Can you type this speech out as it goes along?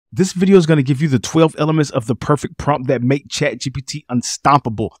This video is going to give you the 12 elements of the perfect prompt that make ChatGPT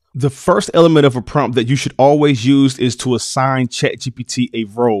unstoppable. The first element of a prompt that you should always use is to assign ChatGPT a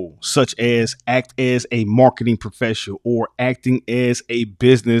role, such as act as a marketing professional or acting as a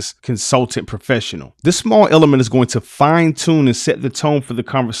business consultant professional. This small element is going to fine tune and set the tone for the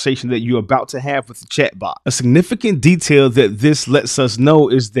conversation that you're about to have with the chatbot. A significant detail that this lets us know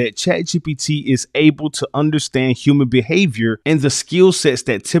is that ChatGPT is able to understand human behavior and the skill sets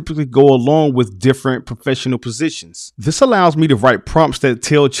that typically go along with different professional positions. This allows me to write prompts that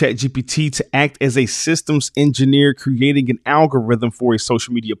tell ChatGPT to act as a systems engineer creating an algorithm for a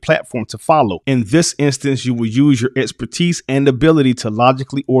social media platform to follow. In this instance, you will use your expertise and ability to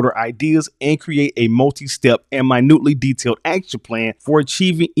logically order ideas and create a multi-step and minutely detailed action plan for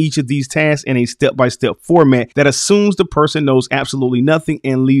achieving each of these tasks in a step-by-step format that assumes the person knows absolutely nothing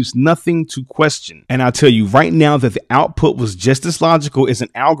and leaves nothing to question. And I'll tell you right now that the output was just as logical as an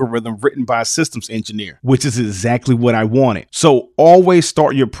algorithm written by a systems engineer, which is exactly what I wanted. So always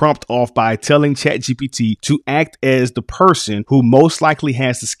start your prompt off by telling ChatGPT to act as the person who most likely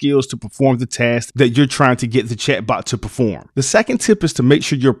has the skills to perform the task that you're trying to get the chatbot to perform. The second tip is to make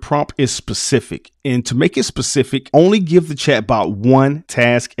sure your prompt is specific. And to make it specific, only give the chatbot one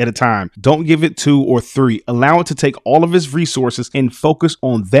task at a time. Don't give it 2 or 3. Allow it to take all of its resources and focus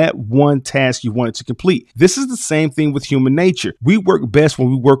on that one task you want it to complete. This is the same thing with human nature. We work best when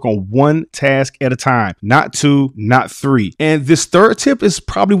we work on one task at a time, not 2, not 3. And this third tip is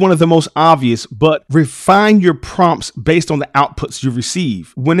probably one of the most obvious, but refine your prompts based on the outputs you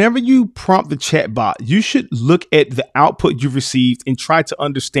receive. Whenever you prompt the chatbot, you should look at the output you received and try to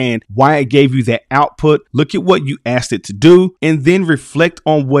understand why it gave you that output. Look at what you asked it to do and then reflect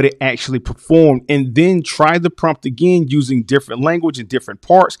on what it actually performed, and then try the prompt again using different language and different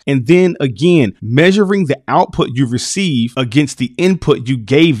parts, and then again measuring the output you receive against the input you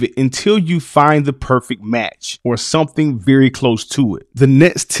gave it until you find the perfect match or something very close to it. The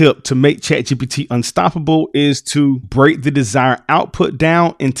next tip to make ChatGPT unstoppable is to break the desired output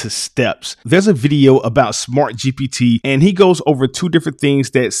down into steps. There's a video about Smart GPT, and he goes over 2 different things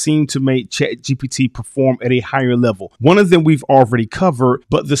that seem to make ChatGPT perform at a higher level. One of them we've already covered,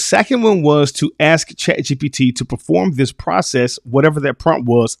 but the second one was to ask ChatGPT to perform this process, whatever that prompt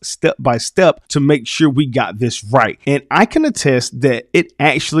was, step by step to make sure we got this right. And I can attest that it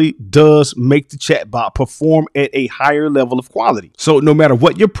actually does make the chatbot perform at a higher level of quality. So no matter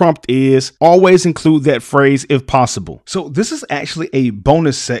what your prompt is, always include that phrase if possible. So this is actually a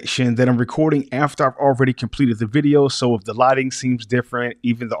bonus section that I'm recording after I've already completed the video. So if the lighting seems different,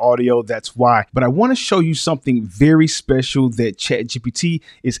 even the audio, that's why. But I want to show you something very special that ChatGPT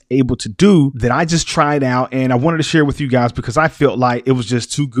is able to do that I just tried out, and I wanted to share with you guys because I felt like it was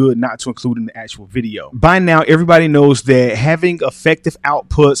just too good not to include in the actual video. By now, everybody knows that having effective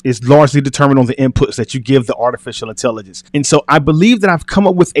outputs is largely determined on the inputs that you give the artificial intelligence. And so I believe that I've come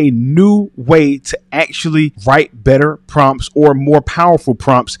up with a new way to actually write better prompts or more powerful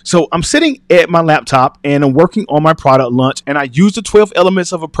prompts. So I'm sitting at my laptop and I'm working on my product launch, and I used the 12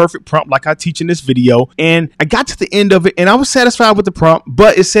 elements of a perfect prompt like I teach in this video, and I got to the end of it and I was satisfied with the prompt,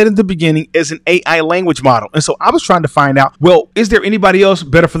 but it said in the beginning as an AI language model. And so I was trying to find out, well, is there anybody else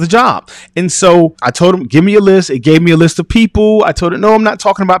better for the job? And so I told him, give me a list. It gave me a list of people. I told it, no, I'm not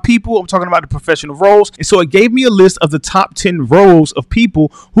talking about people. I'm talking about the professional roles. And so it gave me a list of the top 10 roles of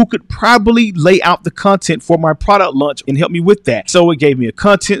people who could probably lay out the content for my product launch and help me with that. So it gave me a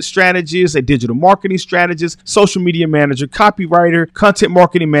content strategist, a digital marketing strategist, social media manager, copywriter, content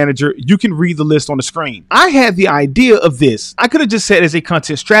marketing manager. You can read the list on the screen. I had the idea of this. I could have just said as a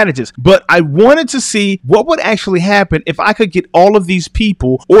content strategist, but I wanted to see what would actually happen if I could get all of these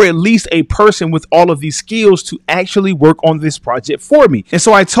people, or at least a person with all of these skills, to actually work on this project for me. And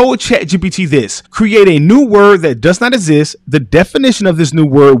so I told ChatGPT this: create a new word that does not exist. The definition of this new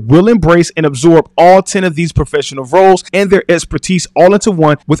word will embrace and absorb all 10 of these professional roles and their expertise all into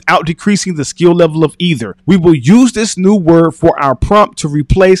one without decreasing the skill level of either. We will use this new word for our prompt to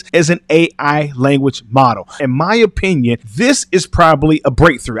replace as an AI language model. In my opinion, this is probably a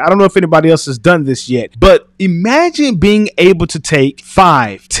breakthrough. I don't know if anybody else has done this yet, but imagine being able to take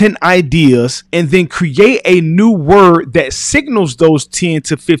 5, 10 ideas and then create a new word that signals those 10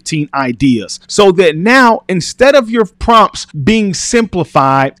 to 15 ideas, so that now instead of your prompts being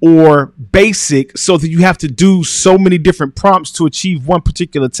simplified or basic so that you have to do so many different prompts to achieve one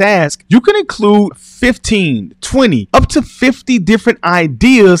particular task, you can include 15, 20, up to 50 different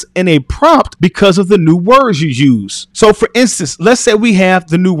ideas in a prompt because of the new words you use. So for instance, let's say we have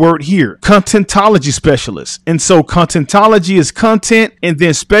the new word here, contentology specialist. specialist. And so contentology is content, and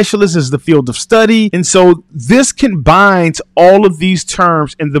then specialist is the field of study. And so this combines all of these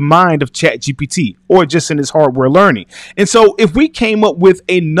terms in the mind of ChatGPT, or just in its hardware learning. And so if we came up with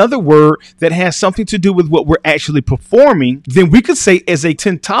another word that has something to do with what we're actually performing, then we could say as a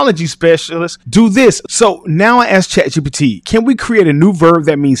contentology specialist, do this. So now I ask ChatGPT, can we create a new verb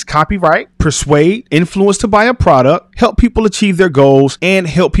that means copyright, persuade, influence to buy a product, help people achieve their goals, and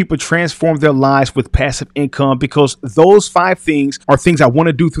help people transform their lives with passive income? Because those 5 things are things I want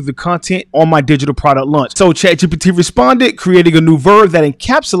to do through the content on my digital product launch. So ChatGPT responded, creating a new verb that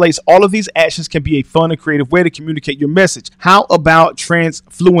encapsulates all of these actions can be a fun and creative way to communicate your message. How about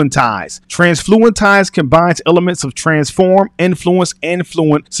transfluentize? Transfluentize combines elements of transform, influence, and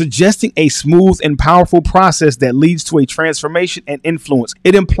fluent, suggesting a smooth and powerful process that leads to a transformation and influence.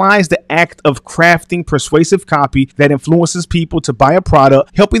 It implies the act of crafting persuasive copy that influences people to buy a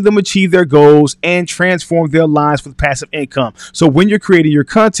product, helping them achieve their goals and transform their lives with passive income. So when you're creating your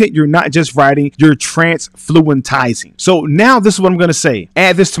content, you're not just writing, you're transfluentizing. So now this is what I'm going to say.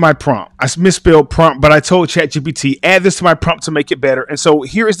 Add this to my prompt. I misspelled prompt, but I told ChatGPT, add this to my prompt to make it better. And so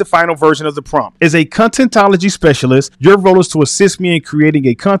here is the final version of the prompt. As a contentology specialist, your role is to assist me in creating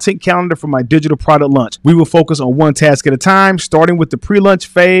a content calendar for my digital product launch. We will focus on one task at a time, starting with the pre-launch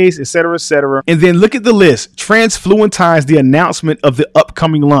phase, etc., etc. And then look at the list. Transfluentize the announcement of the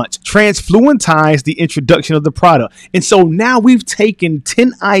upcoming launch. Transfluentize the introduction of the product. And so now we've taken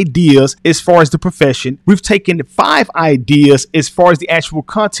 10 ideas as far as the profession. We've taken 5 ideas as far as the actual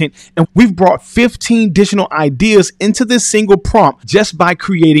content, and we've brought 15 additional ideas into this single prompt just by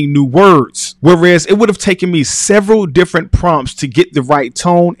creating new words. Whereas it would have taken me several different prompts to get the right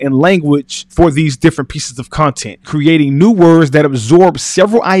tone and language for these different pieces of content. Creating new words that absorb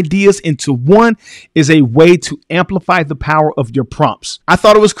several ideas into one is a way to amplify the power of your prompts. I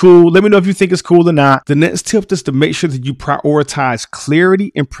thought it was cool. Let me know if you think it's cool or not. The next tip is to make sure that you prioritize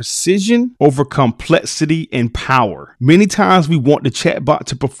clarity and precision over complexity and power. Many times we want the chatbot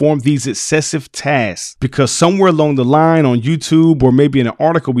to perform these excessive tasks because somewhere along the line on YouTube or maybe in an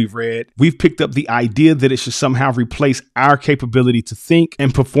article we've read, we've picked up the idea that it should somehow replace our capability to think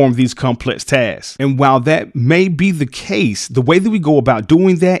and perform these complex tasks. And while that may be the case, the way that we go about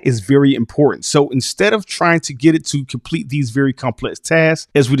doing that is very important. So instead of trying to get it to complete these very complex tasks,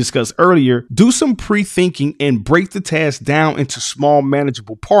 as we discussed earlier, do some pre-thinking and break the task down into small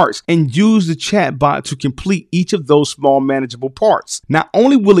manageable parts and use the chatbot to complete each of those small manageable parts. Not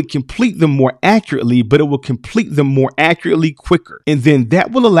only will it complete them more accurately, but it will complete them more accurately quicker. And then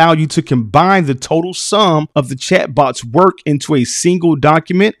that will allow you to combine the total sum of the chatbot's work into a single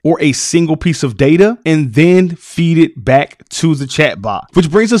document or a single piece of data and then feed it back to the chatbot.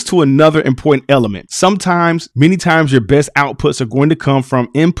 Which brings us to another important element. Many times your best outputs are going to come from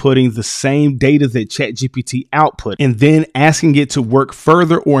inputting the same data that ChatGPT output and then asking it to work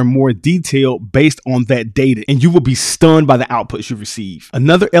further or in more detail based on that data. And you will be stunned by the outputs you receive.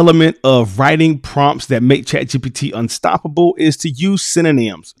 Another element of writing prompts that make ChatGPT unstoppable is to use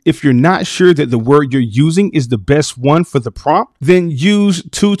synonyms. If you're not sure that the word you're using is the best one for the prompt, then use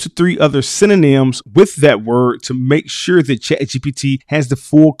 2 to 3 other synonyms with that word to make sure that ChatGPT has the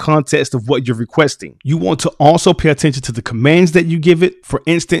full context of what you're requesting. You want to also pay attention to the commands that you give it. For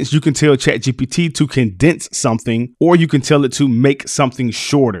instance, you can tell ChatGPT to condense something, or you can tell it to make something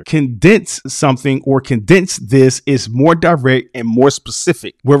shorter. Condense something or condense this is more direct and more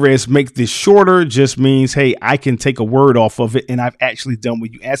specific, whereas make this shorter just means, hey, I can take a word off of it and I've actually done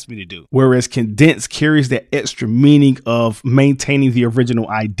what you asked me to do. Whereas condense carries that extra meaning of maintaining the original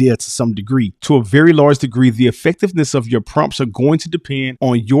idea to some degree. To a very large degree, the effectiveness of your prompts are going to depend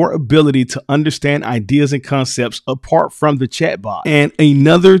on your ability to understand ideas and concepts apart from the chatbot. And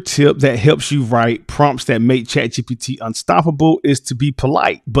another tip that helps you write prompts that make ChatGPT unstoppable is to be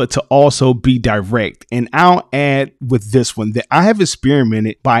polite, but to also be direct. And I'll add with this one that I have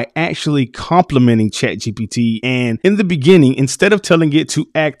experimented by actually complimenting ChatGPT. And in the beginning, instead of telling it to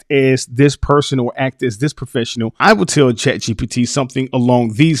act as this person or act as this professional, I would tell ChatGPT something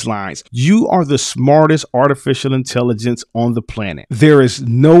along these lines. You are the smartest artificial intelligence on the planet. There is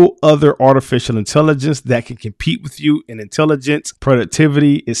no other artificial intelligence that can compete with you in intelligence,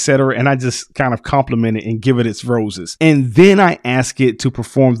 productivity, etc. And I just kind of compliment it and give it its roses. And then I ask it to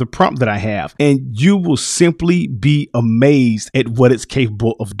perform the prompt that I have. And you will simply be amazed at what it's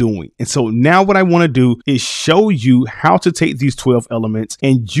capable of doing. And so now what I want to do is show you how to take these 12 elements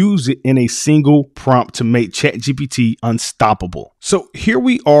and use it in a single prompt to make ChatGPT unstoppable. So here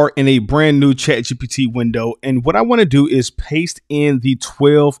we are in a brand new ChatGPT window, and what I want to do is paste in the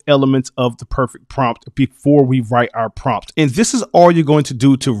 12 elements of the perfect prompt before we write our prompt. And this is all you're going to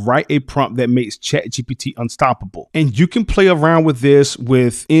do to write a prompt that makes ChatGPT unstoppable. And you can play around with this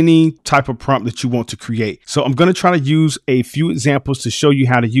with any type of prompt that you want to create. So I'm going to try to use a few examples to show you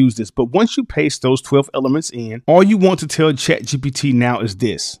how to use this. But once you paste those 12 elements in, all you want to tell ChatGPT now is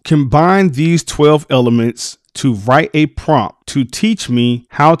this: combine these 12 elements to write a prompt to teach me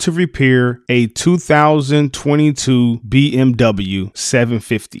how to repair a 2022 BMW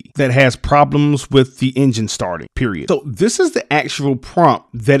 750 that has problems with the engine starting, period. So this is the actual prompt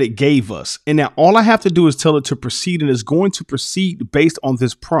that it gave us. And now all I have to do is tell it to proceed, and it's going to proceed based on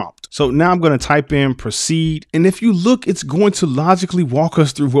this prompt. So now I'm going to type in proceed. And if you look, it's going to logically walk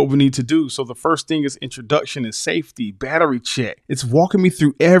us through what we need to do. So the first thing is introduction and safety, battery check. It's walking me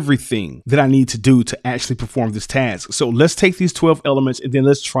through everything that I need to do to actually perform this task. So let's take these 12 elements and then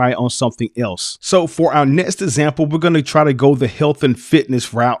let's try on something else. So for our next example, we're going to try to go the health and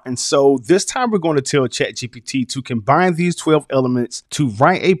fitness route. And so this time we're going to tell ChatGPT to combine these 12 elements to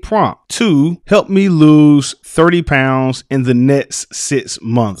write a prompt to help me lose 30 pounds in the next 6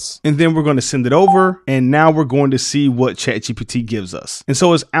 months. And then we're going to send it over. And now we're going to see what ChatGPT gives us. And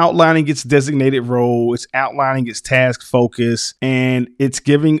so it's outlining its designated role. It's outlining its task focus, and it's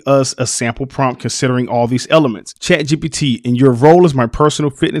giving us a sample prompt considering all these elements. ChatGPT, in your role as my personal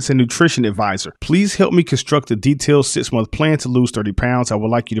fitness and nutrition advisor, please help me construct a detailed 6-month plan to lose 30 pounds. I would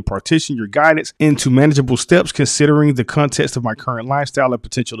like you to partition your guidance into manageable steps considering the context of my current lifestyle and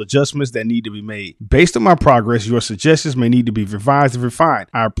potential adjustments that need to be made. Based on my progress, your suggestions may need to be revised and refined.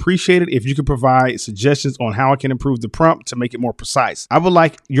 I appreciate it if you could provide suggestions on how I can improve the prompt to make it more precise. I would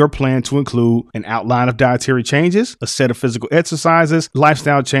like your plan to include an outline of dietary changes, a set of physical exercises,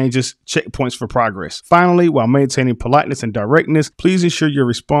 lifestyle changes, checkpoints for progress. Finally, while maintaining politeness and directness, please ensure your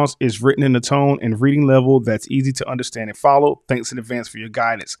response is written in a tone and reading level that's easy to understand and follow. Thanks in advance for your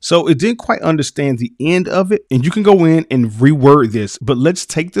guidance. So it didn't quite understand the end of it, and you can go in and reword this, but let's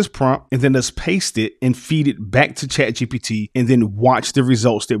take this prompt and then let's paste it and feed it back to ChatGPT and then watch the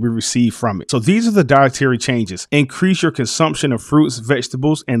results that we receive from it. So these are the dietary changes: increase your consumption of fruits,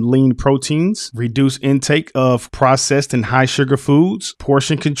 vegetables, and lean proteins, reduce intake of processed and high sugar foods,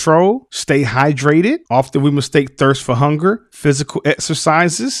 portion control, stay hydrated. Often we mistake thirst for hunger. Physical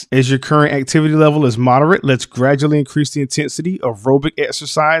exercises. As your current activity level is moderate, let's gradually increase the intensity. Aerobic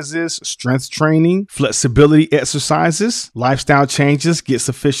exercises, strength training, flexibility exercises, lifestyle changes, get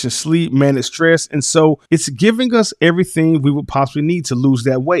sufficient sleep, manage stress. And so it's giving us everything we would possibly need to lose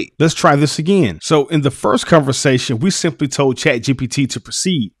that weight. Let's try this again. So in the first conversation, we simply told ChatGPT to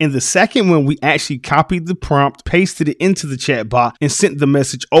proceed. In the second one, we actually copied the prompt, pasted it into the chat bot, and sent the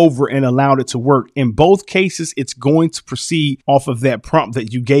message over and allowed it to work. In both cases, it's going to proceed off of that prompt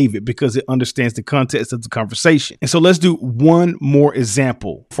that you gave it because it understands the context of the conversation. And so let's do one more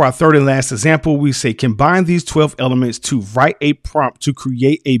example. For our third and last example, we say combine these 12 elements to write a prompt to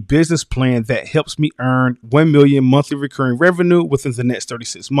create a business plan that helps me earn 1 million monthly recurring revenue within the next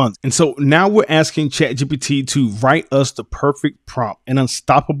 36 months. And so now we're asking ChatGPT to write us the perfect prompt, an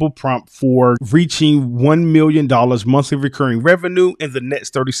unstoppable prompt for reaching $1 million monthly recurring revenue in the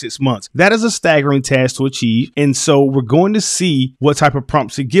next 36 months. That is a staggering task to achieve. And so we're going to see what type of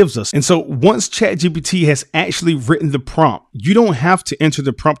prompts it gives us. And so once ChatGPT has actually written the prompt, you don't have to enter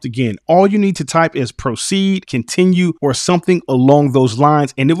the prompt again. All you need to type is proceed, continue, or something along those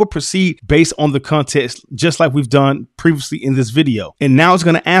lines, and it will proceed based on the context, just like we've done previously in this video. And now it's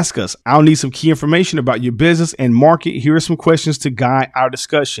going to ask us, I'll need some key information about your business and market. Here are some questions to guide our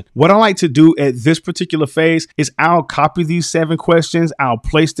discussion. What I like to do at this particular phase is I'll copy these 7 questions, I'll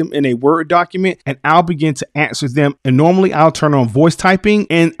place them in a Word document, and I'll begin to answer them. And normally I'll turn on voice typing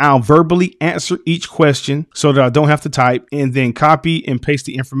and I'll verbally answer each question so that I don't have to type, and then copy and paste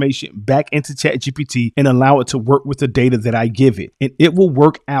the information back into ChatGPT and allow it to work with the data that I give it. And it will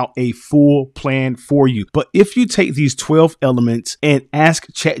work out a full plan for you. But if you take these 12 elements and ask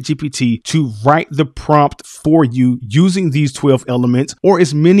ChatGPT to write the prompt for you using these 12 elements, or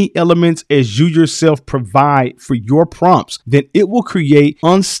as many elements as you yourself provide for your prompts, then it will create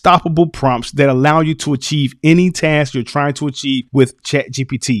unstoppable prompts that allow you to achieve any task you're trying to achieve with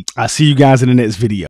ChatGPT. I'll see you guys in the next video.